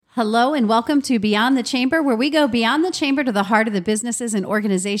Hello and welcome to Beyond the Chamber, where we go beyond the chamber to the heart of the businesses and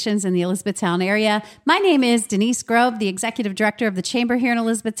organizations in the Elizabethtown area. My name is Denise Grove, the Executive Director of the Chamber here in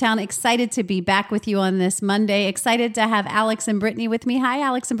Elizabethtown. Excited to be back with you on this Monday. Excited to have Alex and Brittney with me. Hi,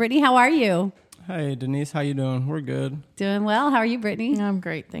 Alex and Brittney. How are you? Hey, Denise. How you doing? We're good. Doing well. How are you, Brittney? I'm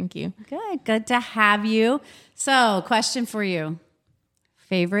great. Thank you. Good. Good to have you. So, question for you.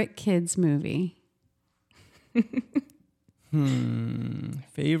 Favorite kids movie?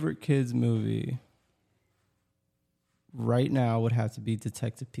 Favorite kids movie right now would have to be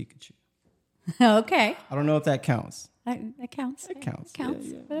Detective Pikachu. Okay. I don't know if that counts. It counts. It counts.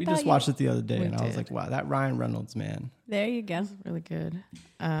 Yeah. We just watched it the other day, and I was did. like, wow, that Ryan Reynolds, man. There you go. Really good.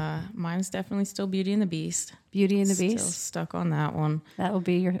 Mine's definitely still Beauty and the Beast. Beauty and the Still Beast. stuck on that one. That will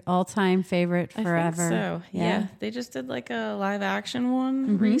be your all-time favorite forever. I think so. Yeah. They just did like a live action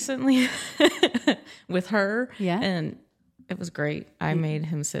one recently with her. Yeah. And it was great. I made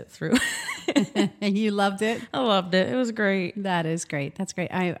him sit through. And you loved it? I loved it. It was great. That is great. That's great.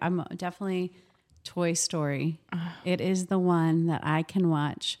 I'm definitely Toy Story. It is the one that I can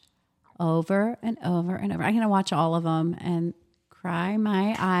watch over and over and over. I can watch all of them and cry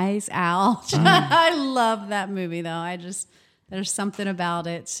my eyes out. I love that movie, though. There's something about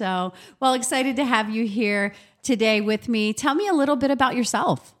it. So, well, excited to have you here today with me. Tell me a little bit about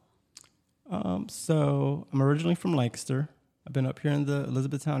yourself. So I'm originally from Lancaster. I've been up here in the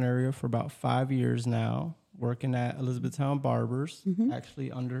Elizabethtown area for about 5 years now, working at Elizabethtown Barbers,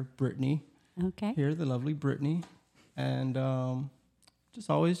 actually under Brittney. Okay. Here, the lovely Brittney. And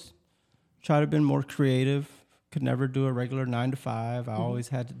just always try to be more creative. Could never do a regular 9 to 5. I always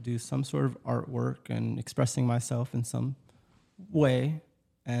had to do some sort of artwork and expressing myself in some way.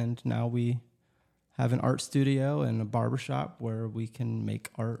 And now we have an art studio and a barbershop where we can make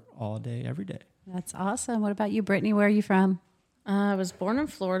art all day, every day. That's awesome. What about you, Brittney? Where are you from? I was born in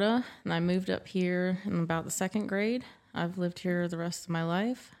Florida, and I moved up here in about the second grade. I've lived here the rest of my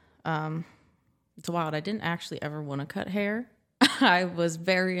life. It's wild. I didn't actually ever want to cut hair. I was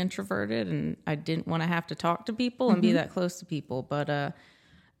very introverted, and I didn't want to have to talk to people and be that close to people. But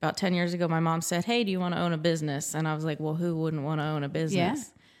about 10 years ago, my mom said, hey, do you want to own a business? And I was like, well, who wouldn't want to own a business?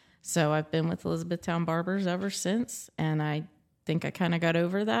 Yeah. So I've been with Elizabethtown Barbers ever since, and I think I kind of got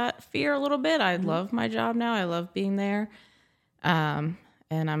over that fear a little bit. I love my job now. I love being there. And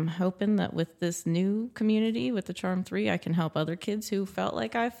I'm hoping that with this new community, with the Charm 3, I can help other kids who felt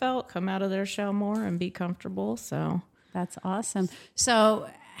like I felt come out of their shell more and be comfortable. So That's awesome. So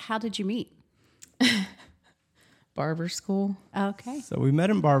how did you meet? barber school. Okay. So we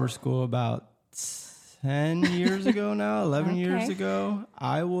met in barber school about 10 years ago now, 11 years ago.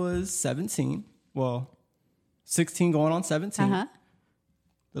 I was 17. Well, 16 going on 17.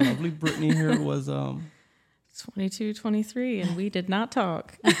 The lovely Brittney here was 22, 23, and we did not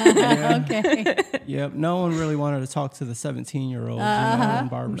talk. Okay. Yep, no one really wanted to talk to the 17-year-old in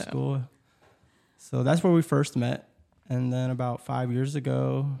barber school. So that's where we first met. And then about 5 years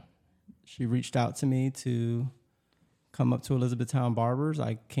ago, she reached out to me to come up to Elizabethtown Barbers.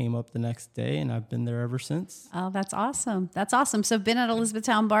 I came up the next day, and I've been there ever since. Oh, that's awesome. That's awesome. So been at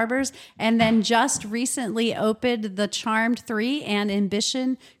Elizabethtown Barbers, and then just recently opened the Charmed 3 and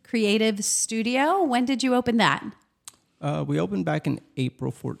Ambission Creative Studio. When did you open that? We opened back in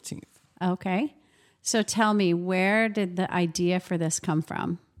April 14th. Okay. So tell me, where did the idea for this come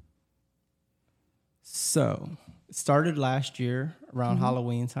from? So it started last year around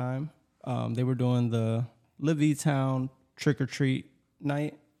Halloween time. They were doing the Livytown trick-or-treat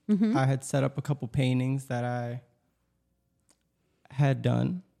night. I had set up a couple paintings that I had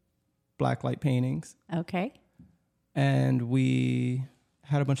done, blacklight paintings. Okay. And we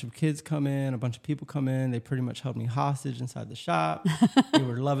had a bunch of kids come in, a bunch of people come in. They pretty much held me hostage inside the shop. They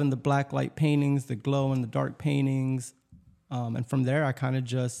were loving the blacklight paintings, the glow in the dark paintings. And from there, I kind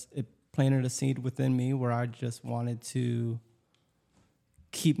of it planted a seed within me where I just wanted to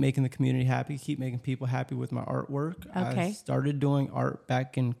keep making the community happy, keep making people happy with my artwork. Okay. I started doing art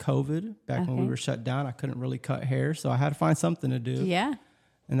back in COVID, back when we were shut down. I couldn't really cut hair, so I had to find something to do. Yeah.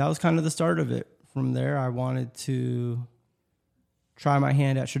 And that was kind of the start of it. From there, I wanted to try my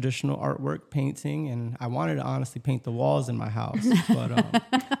hand at traditional artwork, painting, and I wanted to honestly paint the walls in my house. But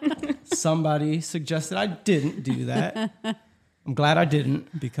somebody suggested I didn't do that. I'm glad I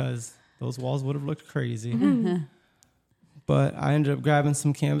didn't, because those walls would have looked crazy. But I ended up grabbing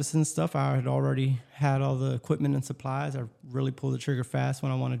some canvas and stuff. I had already had all the equipment and supplies. I really pull the trigger fast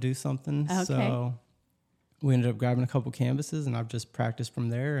when I want to do something. Okay. So we ended up grabbing a couple canvases, and I've just practiced from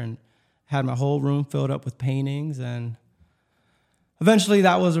there and had my whole room filled up with paintings. And eventually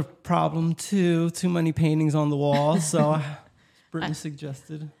that was a problem too. Too many paintings on the wall. So Brittney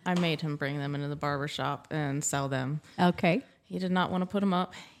suggested. I made him bring them into the barber shop and sell them. Okay. He did not want to put them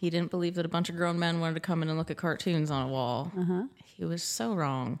up. He didn't believe that a bunch of grown men wanted to come in and look at cartoons on a wall. He was so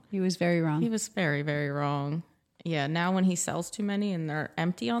wrong. He was very wrong. He was very, very wrong. Yeah, now when he sells too many and they're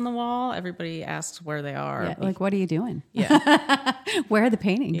empty on the wall, everybody asks where they are. Yeah, like, what are you doing? Yeah. Where are the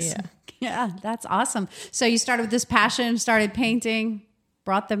paintings? Yeah. Yeah, that's awesome. So you started with this passion, started painting,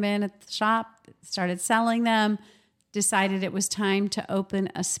 brought them in at the shop, started selling them, decided it was time to open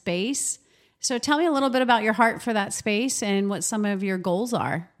a space. So tell me a little bit about your heart for that space and what some of your goals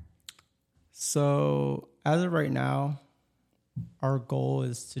are. So as of right now, our goal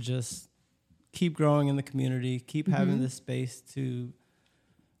is to just keep growing in the community, keep having this space to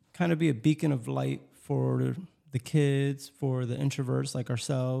kind of be a beacon of light for the kids, for the introverts like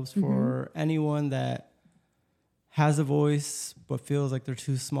ourselves, for anyone that has a voice but feels like they're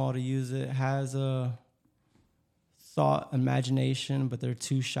too small to use it, has a thought, imagination, but they're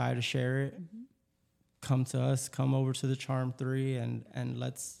too shy to share it. Come to us, come over to the Charm 3 and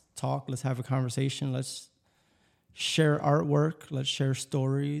let's talk, let's have a conversation, let's share artwork, let's share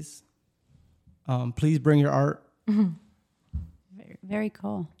stories. Please bring your art. Very, very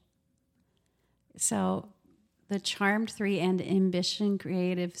cool. So the Charmed 3 and Ambission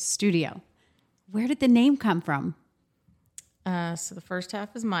Creative Studio. Where did the name come from? So the first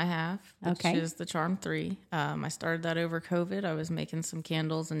half is my half, which is the Charm 3. I started that over COVID. I was making some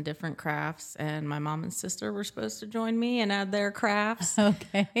candles and different crafts, and my mom and sister were supposed to join me and add their crafts.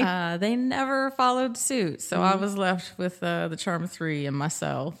 Okay. They never followed suit, so I was left with the Charm 3 and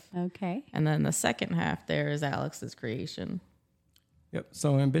myself. Okay. And then the second half there is Alex's creation. Yep.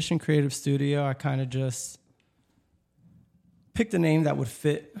 So Ambission Creative Studio, I kind of just picked a name that would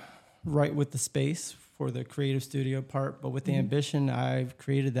fit right with the space for the creative studio part. But with the Ambition, I've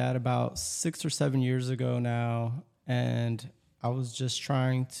created that about 6 or 7 years ago now. And I was just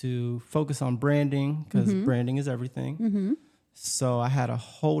trying to focus on branding because branding is everything. So I had a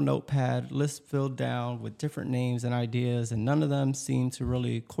whole notepad list filled down with different names and ideas, and none of them seemed to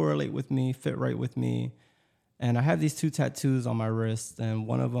really correlate with me, fit right with me. And I have these 2 tattoos on my wrist, and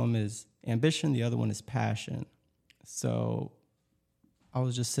one of them is ambition, the other one is passion. So I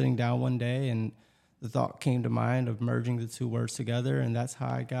was just sitting down one day and the thought came to mind of merging the 2 words together, and that's how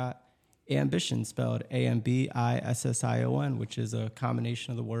I got Ambition, spelled Ambission, which is a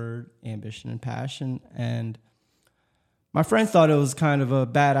combination of the word ambition and passion. And my friends thought it was kind of a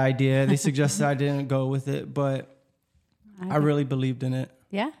bad idea. They suggested I didn't go with it, but I really believed in it.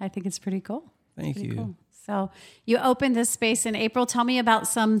 Yeah, I think it's pretty cool. Thank you. Cool. So you opened this space in April. Tell me about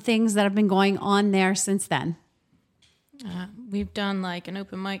some things that have been going on there since then. We've done like an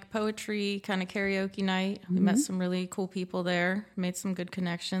open mic poetry kind of karaoke night. We met some really cool people there, made some good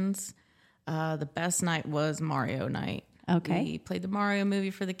connections. The best night was Mario night. Okay. We played the Mario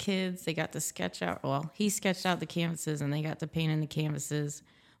movie for the kids. They got to sketch out, well, he sketched out the canvases and they got to paint in the canvases.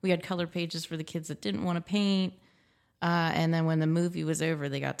 We had color pages for the kids that didn't want to paint. And then when the movie was over,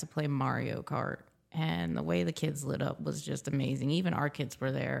 they got to play Mario Kart. And the way the kids lit up was just amazing. Even our kids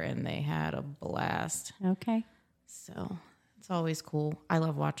were there and they had a blast. Okay. So it's always cool. I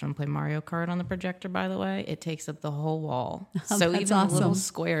love watching them play Mario Kart on the projector, by the way. It takes up the whole wall. So even the little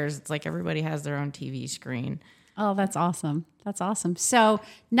squares, it's like everybody has their own TV screen. Oh, that's awesome. That's awesome. So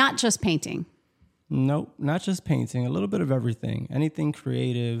not just painting. Nope, not just painting, a little bit of everything. Anything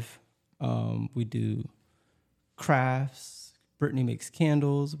creative. We do crafts. Brittney makes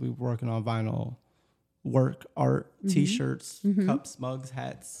candles. We're working on vinyl work, art, T-shirts, cups, mugs,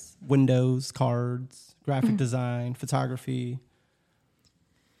 hats, windows, cards, graphic design, photography.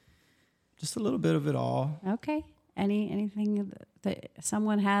 Just a little bit of it all. Okay. Anything that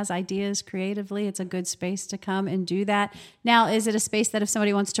someone has ideas creatively, it's a good space to come and do that. Now, is it a space that if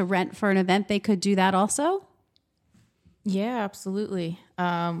somebody wants to rent for an event, they could do that also? Yeah, absolutely.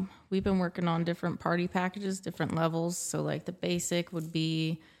 We've been working on different party packages, different levels. So like the basic would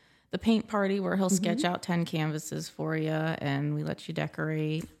be the paint party where he'll sketch out 10 canvases for you and we let you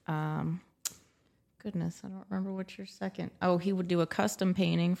decorate. Goodness, I don't remember what's your second. Oh, he would do a custom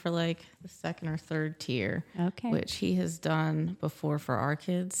painting for like the second or third tier. Okay. Which he has done before for our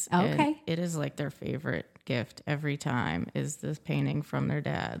kids. Okay. And it is like their favorite gift every time is this painting from their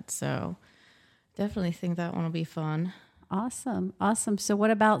dad. So definitely think that one will be fun. Awesome. Awesome. So what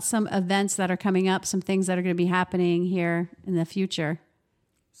about some events that are coming up, some things that are going to be happening here in the future?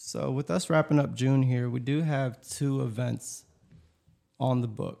 So with us wrapping up June here, we do have 2 events on the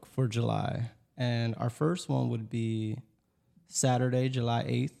book for July. And our first one would be Saturday, July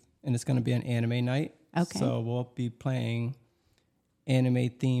 8th, and it's going to be an anime night. Okay. So we'll be playing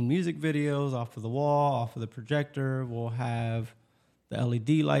anime-themed music videos off of the wall, off of the projector. We'll have the LED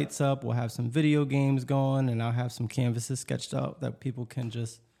lights up. We'll have some video games going, and I'll have some canvases sketched out that people can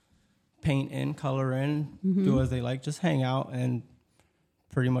just paint in, color in, do as they like, just hang out and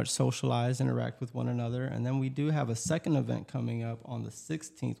pretty much socialize, interact with one another. And then we do have a second event coming up on the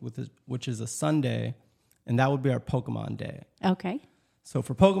 16th, which is a Sunday, and that would be our Pokemon Day. Okay. So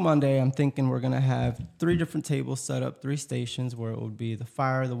for Pokemon Day, I'm thinking we're going to have 3 different tables set up, 3 stations where it would be the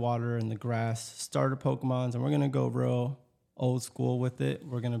fire, the water, and the grass starter Pokemons. And we're going to go real old school with it.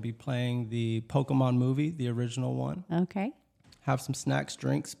 We're going to be playing the Pokemon movie, the original one. Okay. Have some snacks,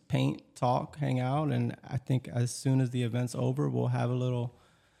 drinks, paint, talk, hang out. And I think as soon as the event's over, we'll have a little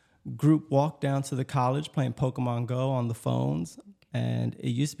group walk down to the college playing Pokemon Go on the phones. And it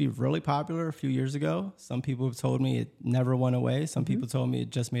used to be really popular a few years ago. Some people have told me it never went away. Some people told me it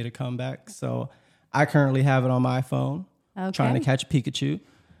just made a comeback. So I currently have it on my phone, trying to catch Pikachu.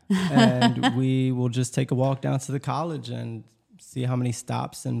 And we will just take a walk down to the college and see how many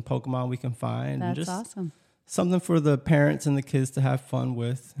stops and Pokemon we can find. That's and just awesome. Something for the parents and the kids to have fun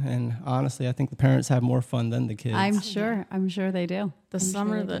with. And honestly, I think the parents have more fun than the kids. I'm sure they do. The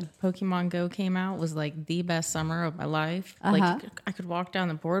summer that Pokemon Go came out was like the best summer of my life. Like I could walk down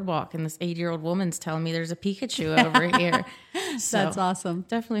the boardwalk and this 80-year-old woman's telling me there's a Pikachu over here. So that's awesome.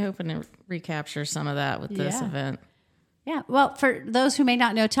 Definitely hoping to recapture some of that with this event. Yeah. Well, for those who may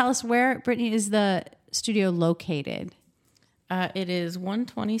not know, tell us where, Brittney, is the studio located? It is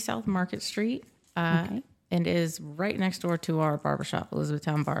 120 South Market Street. Okay. And is right next door to our barbershop,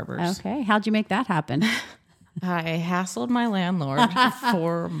 Elizabethtown Barbers. Okay. How'd you make that happen? I hassled my landlord for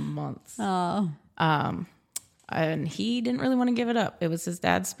 4 months. Oh. And he didn't really want to give it up. It was his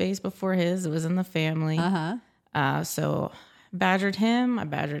dad's space before his. It was in the family. So I badgered him. I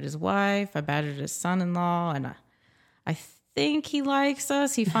badgered his wife. I badgered his son-in-law. And I think he likes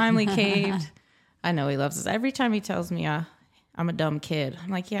us. He finally caved. I know he loves us. Every time he tells me I'm a dumb kid, I'm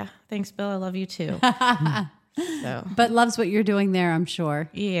like, yeah, thanks, Bill. I love you too. But loves what you're doing there, I'm sure.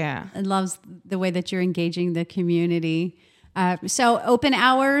 Yeah. And loves the way that you're engaging the community. So open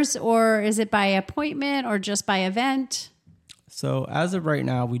hours, or is it by appointment or just by event? So as of right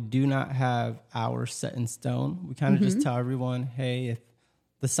now, we do not have hours set in stone. We kind of just tell everyone, hey, if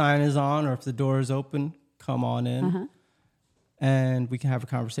the sign is on or if the door is open, come on in. And we can have a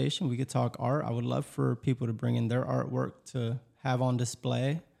conversation. We could talk art. I would love for people to bring in their artwork to have on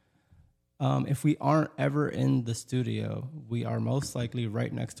display. If we aren't ever in the studio, we are most likely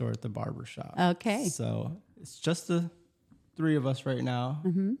right next door at the barbershop. Okay. So it's just the 3 of us right now,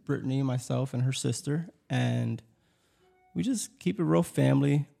 Brittney, myself, and her sister. And we just keep it real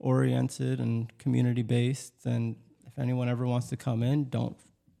family-oriented and community-based. And if anyone ever wants to come in, don't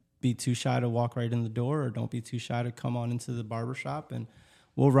be too shy to walk right in the door, or don't be too shy to come on into the barbershop, and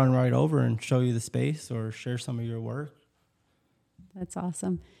we'll run right over and show you the space or share some of your work. That's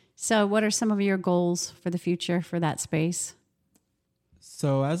awesome. So what are some of your goals for the future for that space?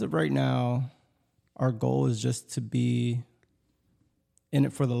 So as of right now, our goal is just to be in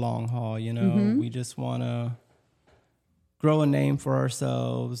it for the long haul. You know, we just want to grow a name for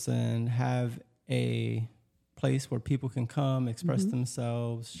ourselves and have a place where people can come, express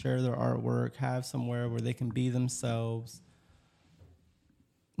themselves, share their artwork, have somewhere where they can be themselves,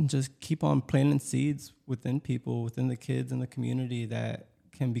 and just keep on planting seeds within people, within the kids in the community that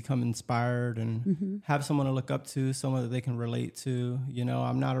can become inspired and have someone to look up to, someone that they can relate to. You know,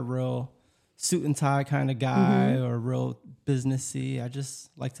 I'm not a real suit and tie kind of guy or real businessy. I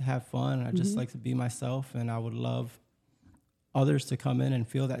just like to have fun. I just like to be myself, and I would love others to come in and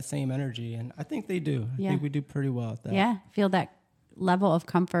feel that same energy. And I think they do. I think we do pretty well at that. Yeah. Feel that level of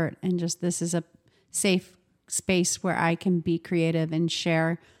comfort, and just, this is a safe space where I can be creative and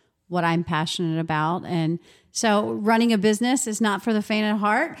share what I'm passionate about. And so running a business is not for the faint of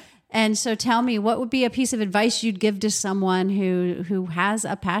heart. And so tell me, what would be a piece of advice you'd give to someone who has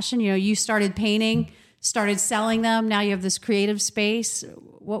a passion? You know, you started painting, started selling them. Now you have this creative space.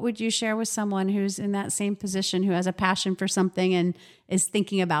 What would you share with someone who's in that same position, who has a passion for something and is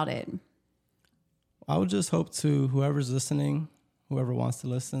thinking about it? I would just hope to whoever's listening, whoever wants to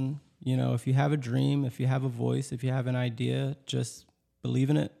listen, you know, if you have a dream, if you have a voice, if you have an idea, just believe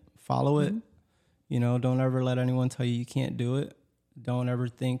in it, follow it. You know, don't ever let anyone tell you can't do it. Don't ever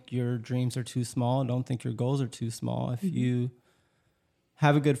think your dreams are too small. Don't think your goals are too small. If you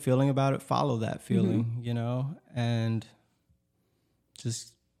have a good feeling about it, follow that feeling, you know, and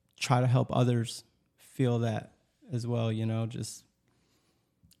just try to help others feel that as well, you know, just.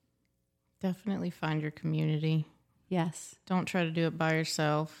 Definitely find your community. Yes. Don't try to do it by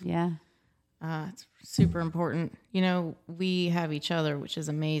yourself. Yeah. It's super important. You know, we have each other, which is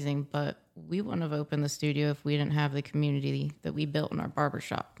amazing, but we wouldn't have opened the studio if we didn't have the community that we built in our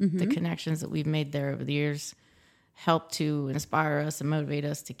barbershop. The connections that we've made there over the years help to inspire us and motivate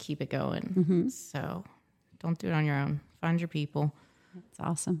us to keep it going. So don't do it on your own. Find your people. That's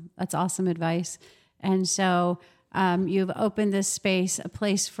awesome. That's awesome advice. And so you've opened this space, a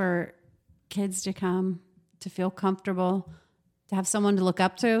place for kids to come, to feel comfortable, to have someone to look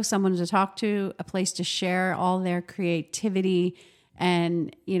up to, someone to talk to, a place to share all their creativity,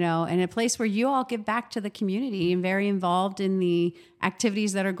 and, you know, and a place where you all give back to the community and very involved in the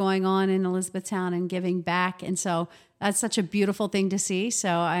activities that are going on in Elizabethtown and giving back. And so that's such a beautiful thing to see. So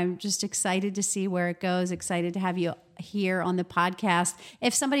I'm just excited to see where it goes, excited to have you here on the podcast.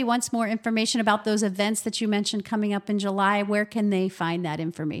 If somebody wants more information about those events that you mentioned coming up in July, where can they find that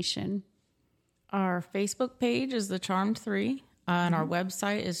information? Our Facebook page is The Charmed 3. And our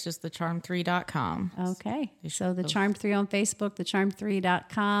website is just thecharmed3.com. Okay. So The Charmed 3 on Facebook,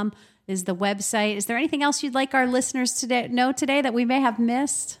 thecharmed3.com is the website. Is there anything else you'd like our listeners to know today that we may have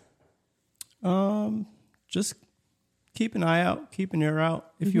missed? Just keep an eye out, keep an ear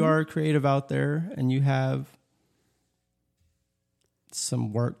out. If you are creative out there and you have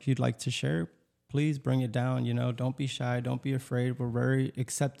some work you'd like to share, please bring it down. You know, don't be shy. Don't be afraid. We're very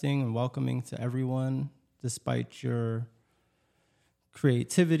accepting and welcoming to everyone, despite your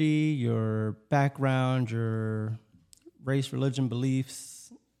creativity, your background, your race, religion,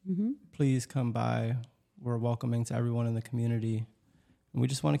 beliefs. Please come by. We're welcoming to everyone in the community. And we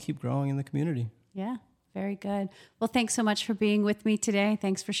just want to keep growing in the community. Yeah, very good. Well, thanks so much for being with me today.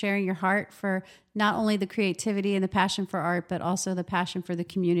 Thanks for sharing your heart for not only the creativity and the passion for art, but also the passion for the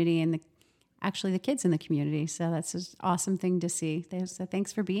community and the kids in the community. So that's an awesome thing to see. So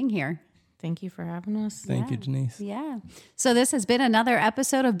thanks for being here. Thank you for having us. Thank you, Denise. Yeah. So this has been another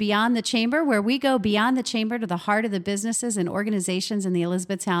episode of Beyond the Chamber, where we go beyond the chamber to the heart of the businesses and organizations in the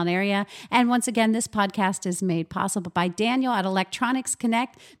Elizabethtown area. And once again, this podcast is made possible by Daniel at Electronics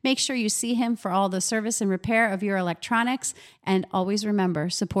Connect. Make sure you see him for all the service and repair of your electronics. And always remember,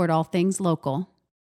 support all things local.